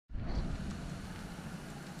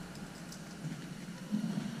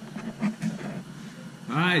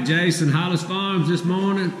All right, Jason, Hollis Farms this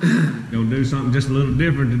morning. Gonna do something just a little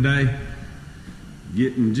different today.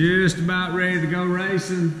 Getting just about ready to go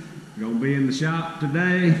racing. Gonna be in the shop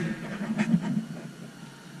today.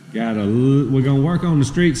 We're gonna work on the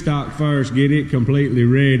street stock first, get it completely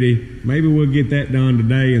ready. Maybe we'll get that done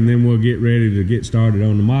today and then we'll get ready to get started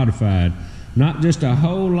on the modified. Not just a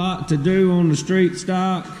whole lot to do on the street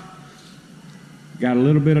stock. Got a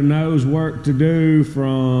little bit of nose work to do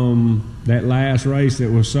from that last race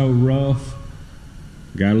that was so rough.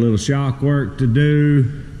 Got a little shock work to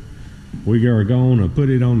do. We are going to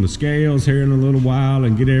put it on the scales here in a little while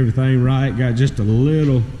and get everything right. Got just a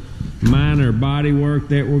little minor body work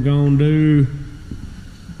that we're going to do.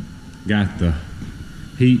 Got the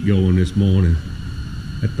heat going this morning.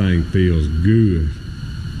 That thing feels good.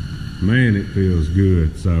 Man, it feels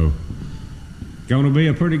good. So, gonna be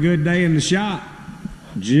a pretty good day in the shop.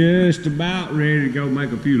 Just about ready to go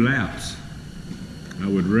make a few laps. I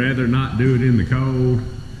would rather not do it in the cold,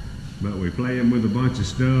 but we're playing with a bunch of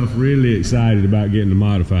stuff. Really excited about getting the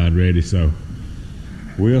modified ready, so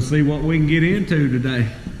we'll see what we can get into today.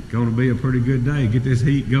 Gonna be a pretty good day. Get this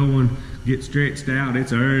heat going, get stretched out.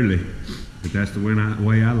 It's early, but that's the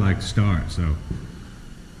way I like to start, so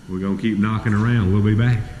we're gonna keep knocking around. We'll be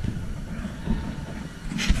back.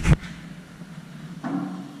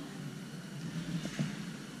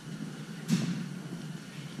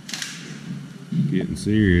 Getting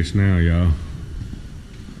serious now, y'all.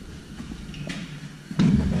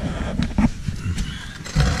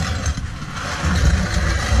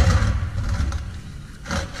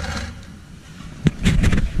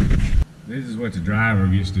 This is what the driver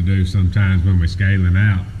used to do sometimes when we're scaling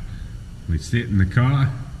out. We sit in the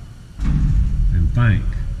car and think,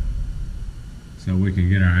 so we can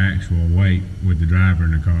get our actual weight with the driver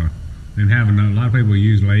in the car. Then having a lot of people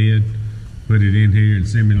use lead, put it in here and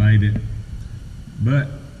simulate it. But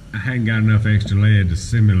I hadn't got enough extra lead to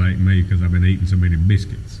simulate me because I've been eating so many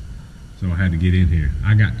biscuits. So I had to get in here.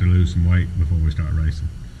 I got to lose some weight before we start racing.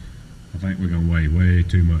 I think we're gonna weigh way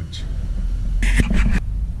too much.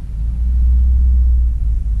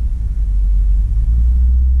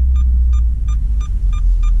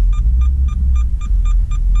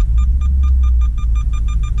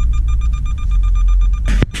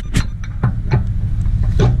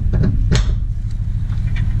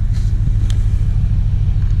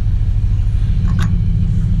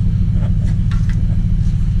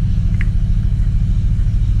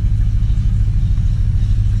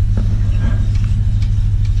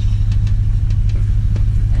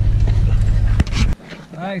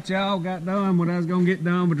 Alright, y'all, got done what I was gonna get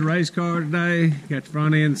done with the race car today. Got the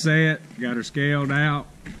front end set, got her scaled out,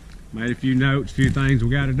 made a few notes, a few things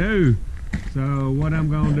we gotta do. So what I'm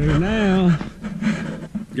gonna do now,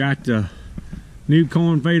 got the new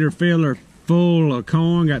corn feeder filler full of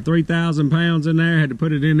corn, got 3,000 pounds in there. Had to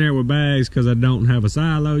put it in there with bags because I don't have a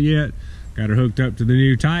silo yet. Got her hooked up to the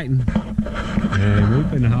new Titan, and we're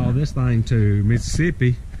gonna haul this thing to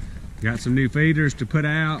Mississippi. Got some new feeders to put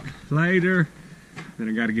out later. Then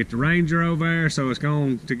I got to get the Ranger over there, so it's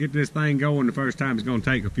going to get this thing going the first time. It's going to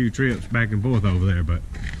take a few trips back and forth over there, but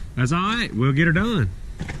that's all right. We'll get her done.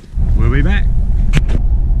 We'll be back.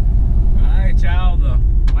 All right, y'all, the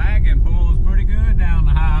wagon pulls pretty good down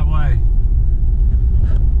the highway.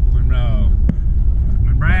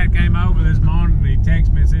 When Brad came over this morning, he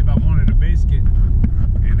texted me and said if I wanted a biscuit,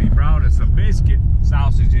 and he brought us a biscuit,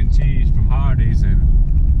 sausage and cheese from Hardee's, and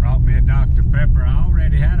brought me a Dr. Pepper. I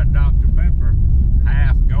already had a Dr. Pepper,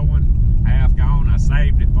 half going, half gone. I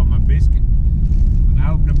saved it for my biscuit. When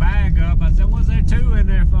I opened the bag up, I said, what's there two in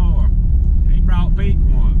there for? He brought Pete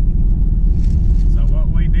one. So what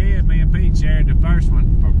we did, me and Pete shared the first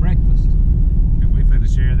one for breakfast, and we finna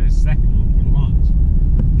share this second one for lunch.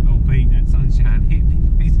 Oh, Pete, that sunshine hit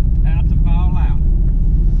me. He's about to fall out.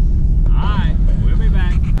 Alright, we'll be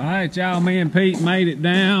back. Alright, y'all, me and Pete made it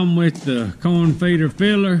down with the corn feeder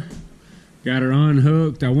filler. Got her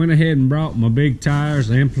unhooked. I went ahead and brought my big tires,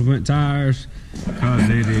 the implement tires, because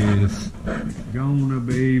it is gonna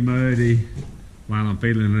be muddy while I'm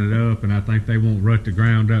filling it up, and I think they won't rut the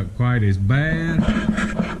ground up quite as bad.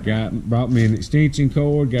 Brought me an extension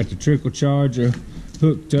cord, got the trickle charger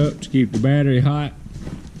hooked up to keep the battery hot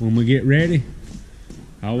when we get ready.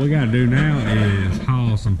 All we gotta do now is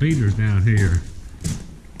haul some feeders down here,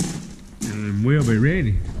 and we'll be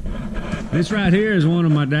ready. This right here is one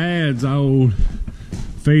of my dad's old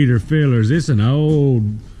feeder fillers. It's an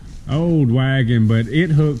old wagon, but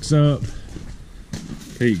it hooks up,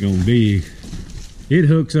 Pete gonna dig, it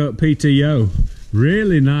hooks up PTO.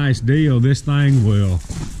 Really nice deal. This thing will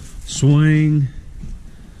swing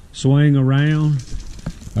around.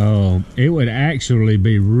 It would actually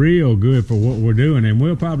be real good for what we're doing, and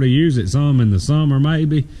we'll probably use it some in the summer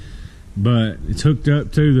maybe, but it's hooked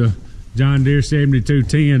up to the John Deere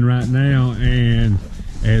 7210 right now, and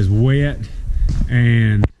as wet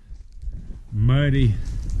and muddy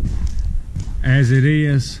as it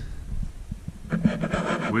is,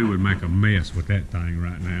 we would make a mess with that thing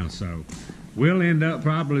right now. So we'll end up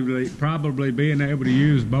probably being able to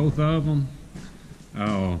use both of them.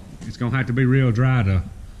 It's gonna have to be real dry to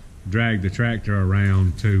drag the tractor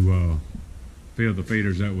around to fill the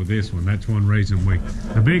feeders up with this one. That's one reason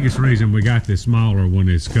the biggest reason we got this smaller one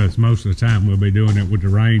is because most of the time we'll be doing it with the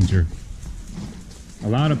Ranger. A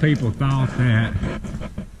lot of people thought that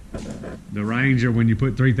the Ranger, when you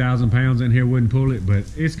put 3,000 pounds in here, wouldn't pull it, but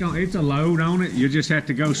it's a load on it. You just have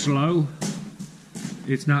to go slow.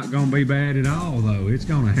 It's not gonna be bad at all though. It's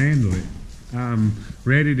gonna handle it. I'm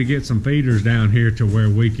ready to get some feeders down here to where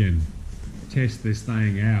we can test this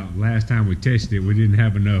thing out. Last time we tested it, we didn't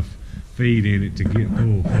have enough feed in it to get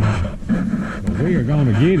full flow. But we are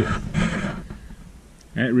gonna get it.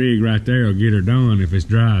 That rig right there will get her done if it's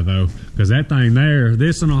dry though, because that thing there,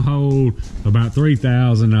 this one will hold about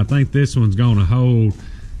 3,000. I think this one's gonna hold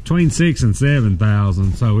between 6,000 and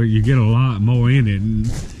 7,000, so you get a lot more in it.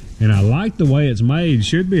 And I like the way it's made.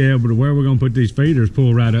 Should be able to, where we're gonna put these feeders,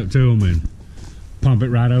 pull right up to them and pump it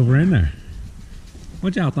right over in there.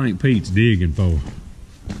 What y'all think Pete's digging for?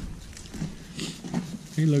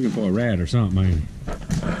 He's looking for a rat or something, ain't he?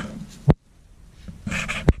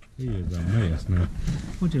 He is a mess now.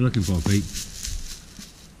 What you looking for, Pete?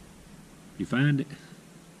 You find it?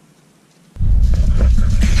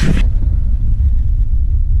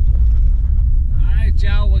 Alright,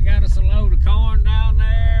 y'all, we got us a load of corn down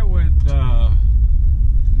there with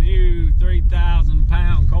new 3,000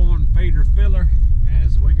 pound corn feeder filler,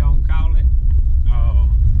 as we gonna call it.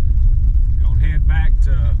 Gonna head back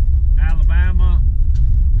to Alabama.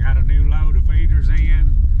 Got a new load of feeders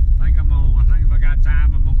in. I think if I got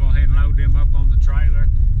time, I'm gonna go ahead and load them up on the trailer.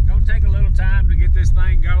 Gonna take a little time to get this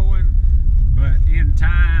thing going, but in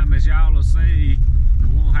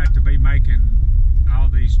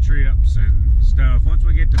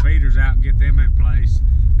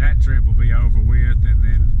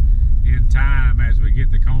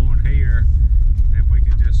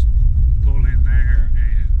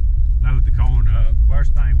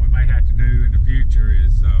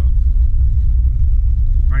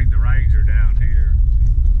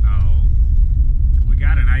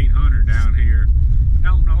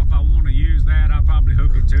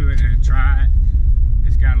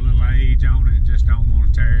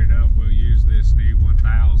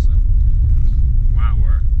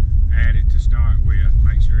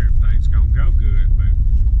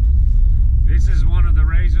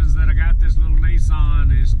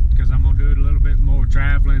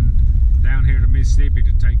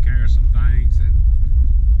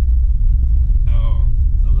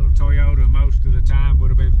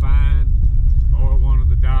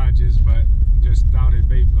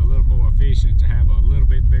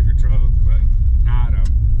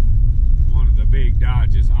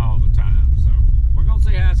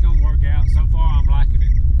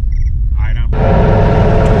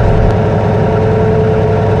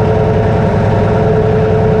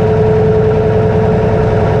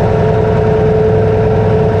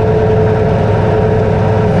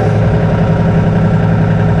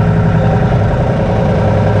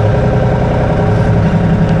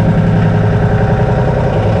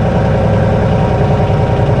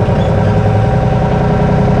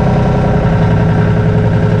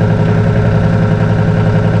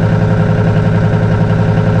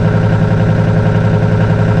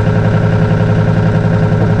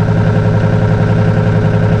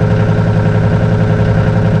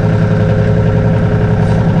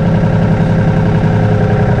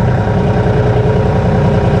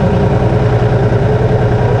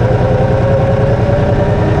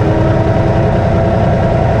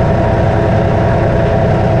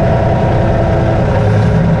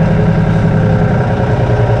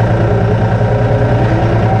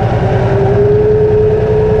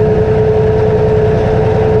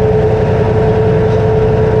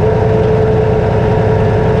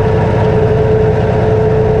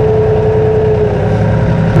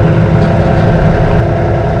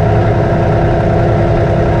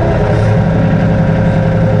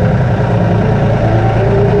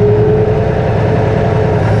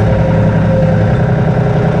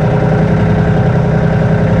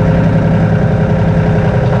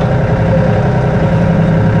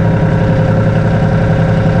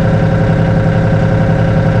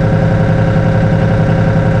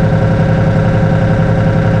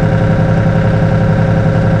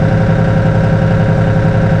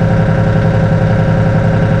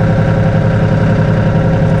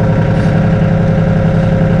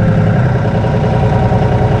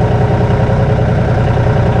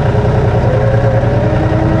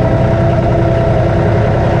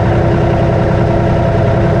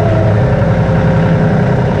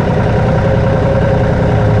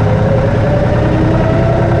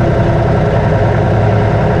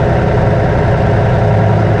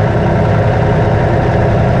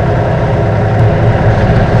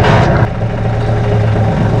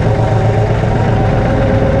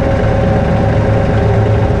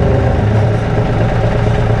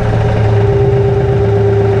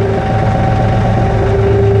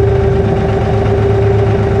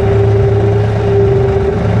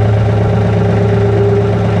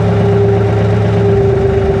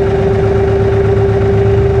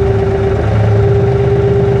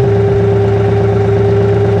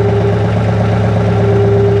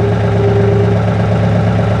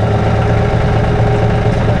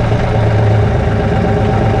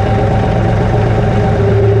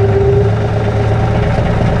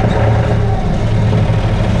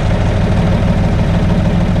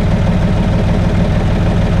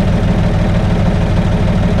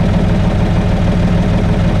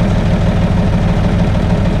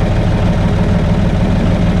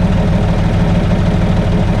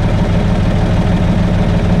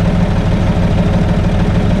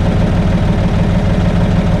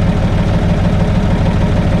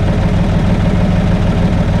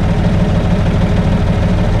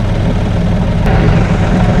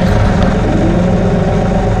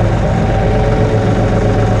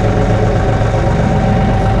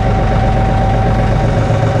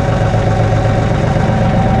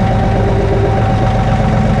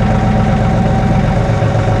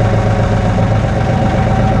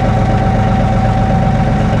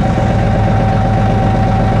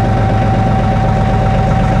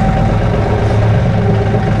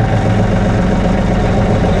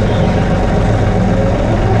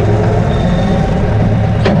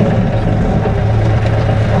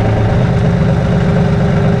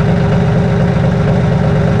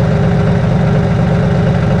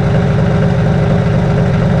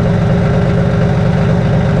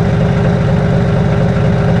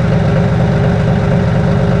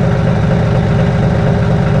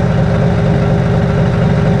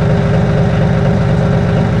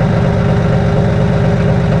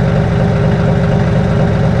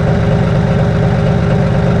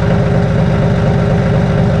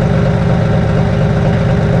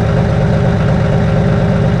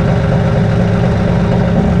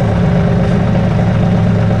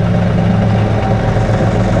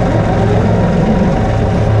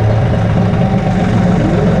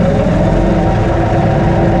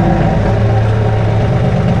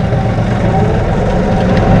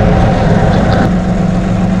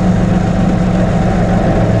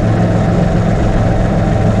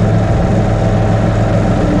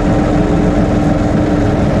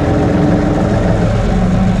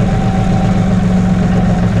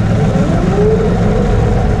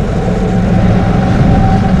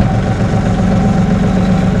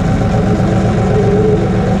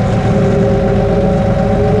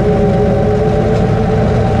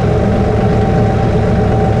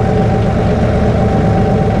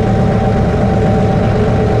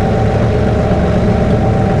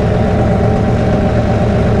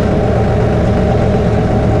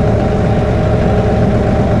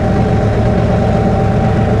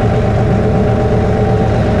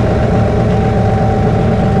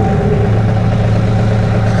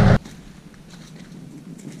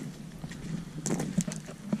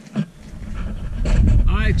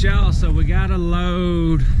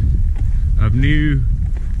of new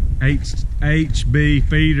HB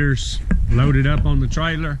feeders loaded up on the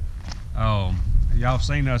trailer. Y'all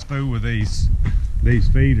seen us fool with these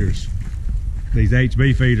feeders, these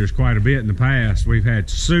HB feeders, quite a bit in the past. We've had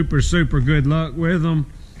super good luck with them.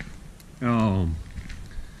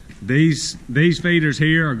 These feeders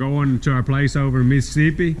here are going to our place over in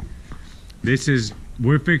Mississippi.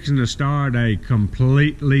 We're fixing to start a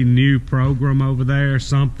completely new program over there,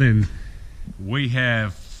 something we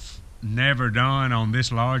have never done on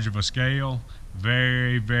this large of a scale.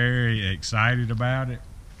 Very excited about it.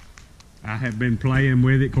 I have been playing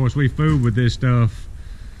with it. Of course, we fooled with this stuff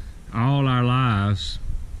all our lives.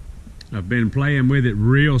 I've been playing with it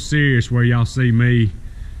real serious, where y'all see me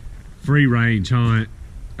free range hunt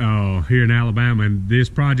here in Alabama. And this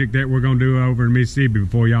project that we're gonna do over in Mississippi,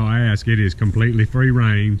 before y'all ask, it is completely free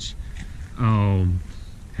range.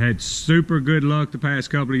 Had super good luck the past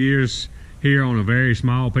couple of years here on a very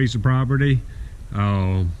small piece of property.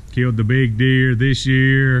 Killed the big deer this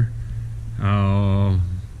year,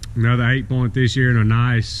 another 8-point this year, and a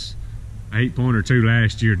nice 8-point or 2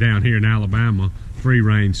 last year down here in Alabama, free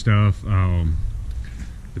range stuff.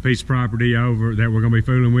 The piece of property over that we're going to be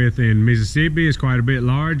fooling with in Mississippi is quite a bit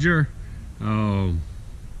larger. I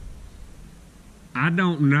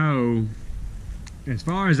don't know, as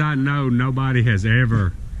far as I know, nobody has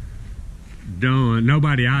ever done,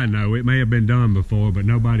 nobody I know, it may have been done before, but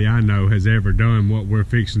nobody I know has ever done what we're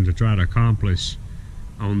fixing to try to accomplish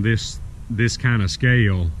on this kind of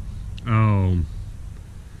scale.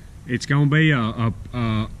 It's going to be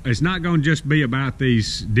it's not going to just be about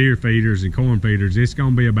these deer feeders and corn feeders. It's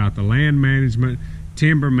going to be about the land management,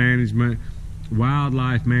 timber management,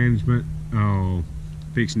 wildlife management.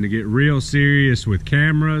 Fixing to get real serious with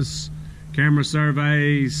camera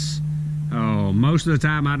surveys. Most of the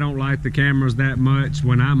time I don't like the cameras that much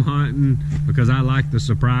when I'm hunting, because I like the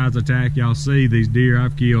surprise attack. Y'all see these deer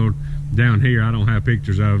I've killed down here. I don't have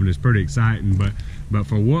pictures of them. It's pretty exciting, but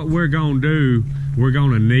for what we're gonna do, we're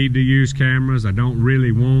gonna need to use cameras. I don't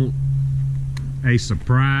really want a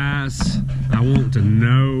surprise. I want to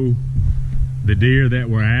know the deer that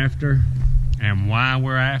we're after and why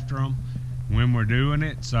we're after them when we're doing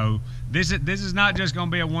it. So this is not just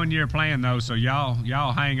gonna be a 1-year plan though, so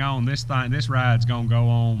y'all hang on. This ride's gonna go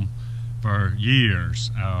on for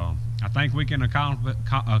years. I think we can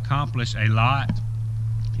accomplish a lot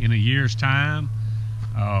in a year's time,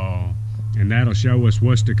 and that'll show us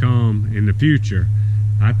what's to come in the future.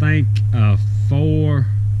 I think 4,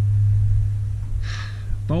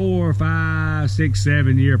 5, 6,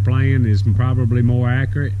 7 year plan is probably more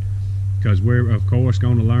accurate, because we're of course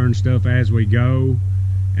going to learn stuff as we go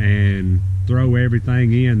and throw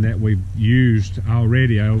everything in that we've used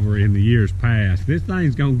already over in the years past. This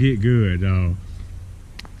thing's gonna get good. I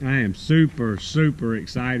am super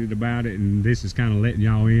excited about it, and this is kind of letting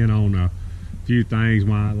y'all in on a few things.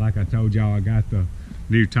 Like I told y'all, I got the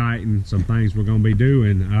new Titan, some things we're gonna be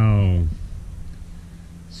doing.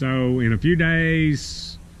 So in a few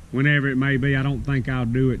days, whenever it may be, I don't think I'll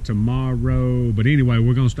do it tomorrow, but anyway,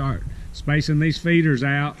 we're gonna start spacing these feeders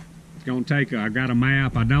out. It's gonna take I got a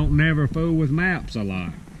map. I don't never fool with maps a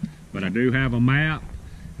lot, but I do have a map,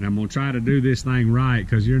 and I'm gonna try to do this thing right,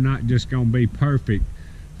 because you're not just gonna be perfect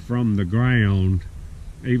from the ground.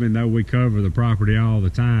 Even though we cover the property all the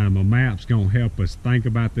time, a map's gonna help us think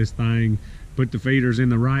about this thing, put the feeders in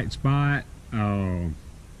the right spot. Gonna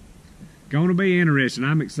be interesting.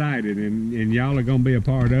 I'm excited, and y'all are gonna be a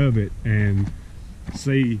part of it and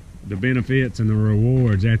see the benefits and the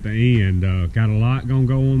rewards at the end. Got a lot gonna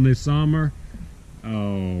go on this summer.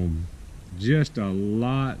 Just a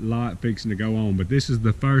lot fixing to go on, but this is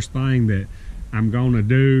the first thing that I'm gonna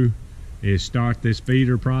do, is start this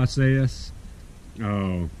feeder process.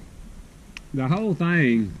 The whole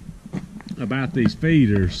thing about these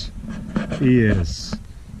feeders is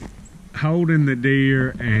holding the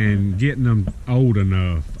deer and getting them old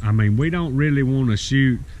enough. I mean, we don't really want to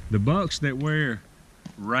shoot the bucks that we're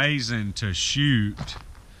raising to shoot,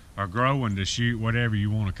 or growing to shoot, whatever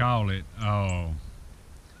you want to call it.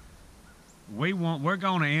 We're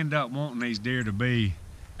going to end up wanting these deer to be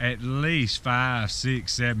at least 5,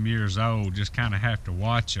 6, 7 years old. Just kind of have to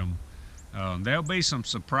watch them. There'll be some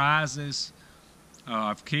surprises.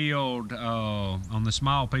 I've killed, on the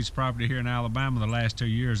small piece of property here in Alabama, the last 2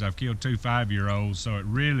 years, I've killed 2 5-year-olds, so it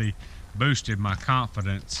really boosted my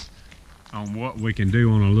confidence on what we can do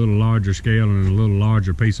on a little larger scale and a little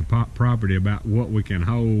larger piece of property, about what we can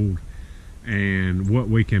hold and what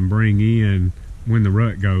we can bring in when the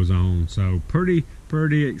rut goes on. So pretty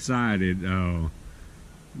excited.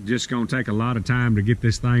 Just gonna take a lot of time to get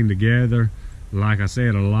this thing together. Like I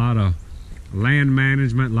said, a lot of land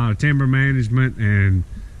management, a lot of timber management and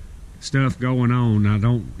stuff going on. I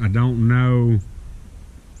don't know.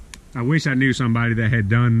 I wish I knew somebody that had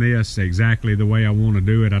done this exactly the way I want to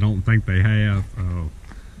do it. I don't think they have.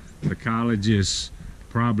 The colleges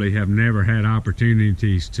probably have never had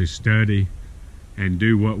opportunities to study and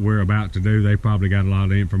do what we're about to do. They probably got a lot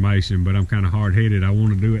of information, but I'm kind of hard-headed. I want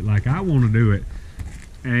to do it like I want to do it,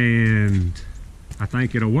 and I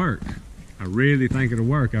think it'll work. I really think it'll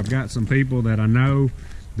work. I've got some people that I know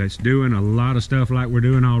that's doing a lot of stuff like we're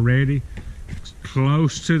doing already,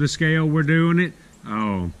 close to the scale we're doing it.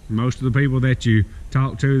 Most of the people that you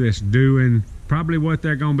talk to that's doing probably what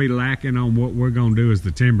they're going to be lacking on what we're going to do is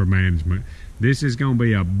the timber management. This is going to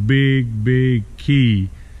be a big key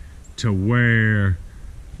to where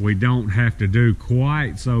we don't have to do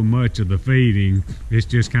quite so much of the feeding. It's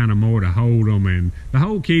just kind of more to hold them, and the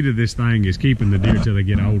whole key to this thing is keeping the deer till they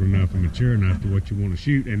get old enough and mature enough to what you want to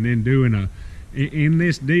shoot, and then doing in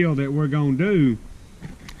this deal that we're going to do.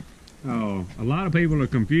 A lot of people are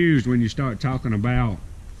confused when you start talking about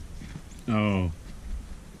a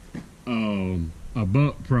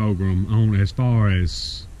buck program on as far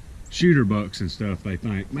as shooter bucks and stuff. They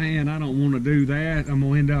think, man, I don't want to do that. I'm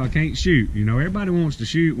gonna end up, I can't shoot. You know, everybody wants to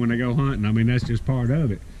shoot when they go hunting. I mean, that's just part of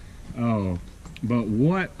it. But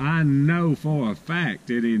what I know for a fact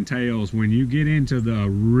it entails, when you get into the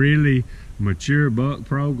really mature buck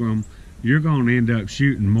program, you're going to end up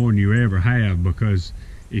shooting more than you ever have, because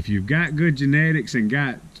if you've got good genetics and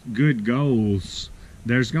got good goals,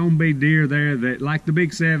 there's going to be deer there that, like the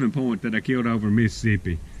big 7-point that I killed over in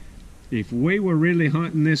Mississippi. If we were really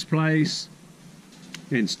hunting this place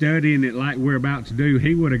and studying it like we're about to do,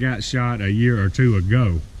 he would have got shot a year or two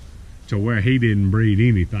ago to where he didn't breed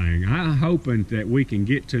anything. I'm hoping that we can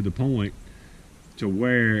get to the point to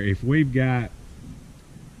where if we've got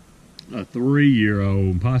a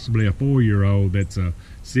 3-year-old, possibly a 4-year-old that's a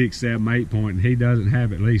 6, 7, 8-point, and he doesn't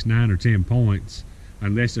have at least 9 or 10 points,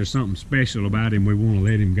 unless there's something special about him we want to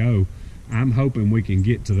let him go. I'm hoping we can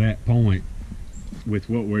get to that point with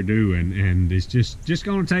what we're doing, and it's just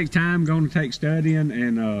going to take time, going to take studying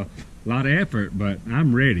and a lot of effort, but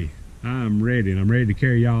I'm ready. I'm ready, and I'm ready to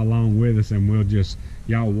carry y'all along with us, and we'll just,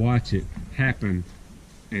 y'all watch it happen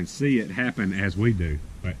and see it happen as we do.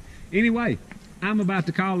 But anyway, I'm about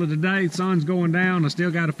to call it a day. The sun's going down. I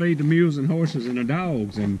still got to feed the mules and horses and the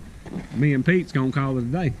dogs, and me and Pete's gonna call it a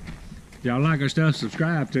day. If y'all like our stuff,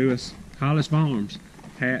 subscribe to us. Hollis Farms,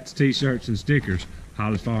 hats, t-shirts, and stickers.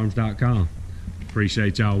 HollisFarms.com.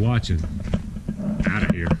 Appreciate y'all watching. Out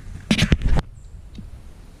of here.